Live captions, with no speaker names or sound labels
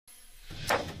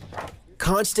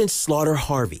Constance Slaughter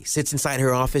Harvey sits inside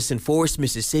her office in Forest,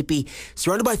 Mississippi,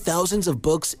 surrounded by thousands of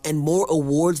books and more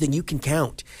awards than you can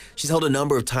count. She's held a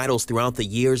number of titles throughout the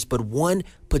years, but one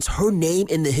puts her name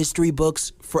in the history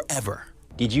books forever.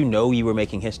 Did you know you were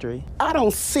making history? I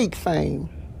don't seek fame.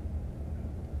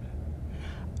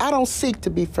 I don't seek to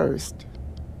be first.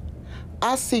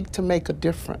 I seek to make a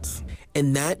difference.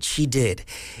 And that she did.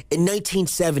 In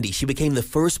 1970, she became the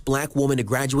first black woman to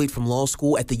graduate from law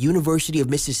school at the University of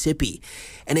Mississippi.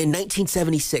 And in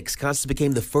 1976, Constance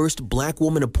became the first black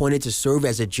woman appointed to serve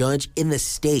as a judge in the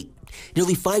state.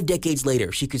 Nearly 5 decades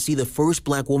later, she could see the first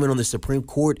black woman on the Supreme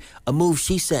Court, a move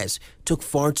she says took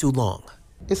far too long.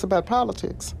 It's about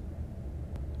politics.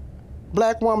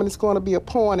 Black woman is going to be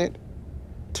appointed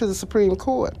to the Supreme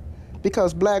Court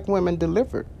because black women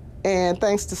delivered. And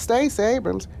thanks to Stacey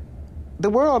Abrams, the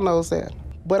world knows that.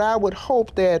 But I would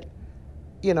hope that,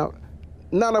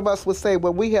 none of us would say,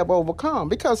 well, we have overcome,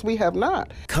 because we have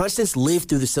not. Constance lived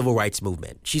through the civil rights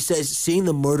movement. She says seeing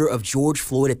the murder of George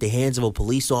Floyd at the hands of a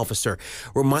police officer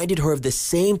reminded her of the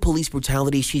same police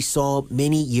brutality she saw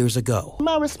many years ago.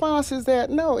 My response is that,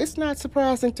 no, it's not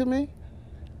surprising to me.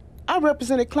 I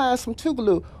represented clients from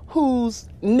Tougaloo whose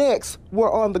necks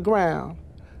were on the ground,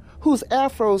 whose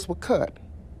afros were cut,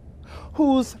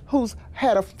 whose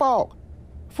had a fork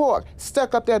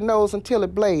stuck up their nose until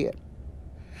it bled.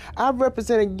 I've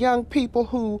represented young people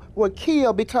who were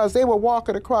killed because they were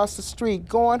walking across the street,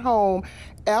 going home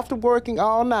after working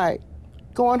all night,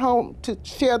 going home to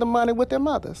share the money with their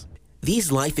mothers.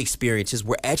 These life experiences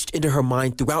were etched into her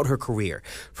mind throughout her career,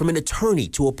 from an attorney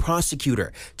to a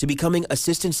prosecutor to becoming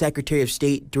Assistant Secretary of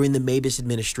State during the Mabus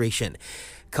administration.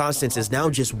 Constance is now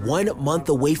just 1 month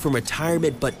away from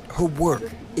retirement, but her work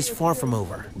is far from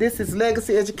over. This is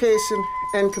Legacy Education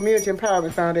and Community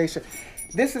Empowerment Foundation.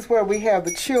 This is where we have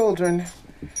the children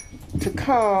to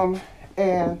come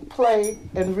and play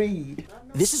and read.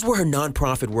 This is where her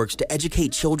nonprofit works to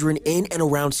educate children in and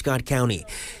around Scott County.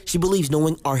 She believes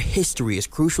knowing our history is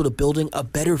crucial to building a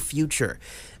better future.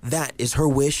 That is her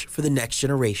wish for the next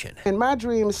generation. And my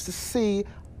dream is to see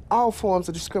all forms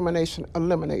of discrimination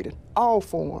eliminated, all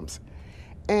forms.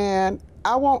 And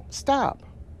I won't stop.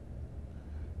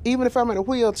 Even if I'm in a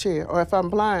wheelchair, or if I'm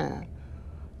blind,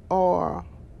 or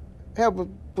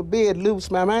heaven forbid, lose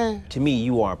my mind. To me,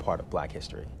 you are a part of Black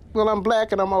history. Well, I'm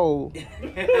black and I'm old.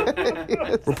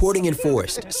 Reporting in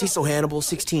Forest, Cecil Hannibal,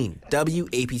 16,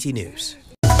 WAPT News.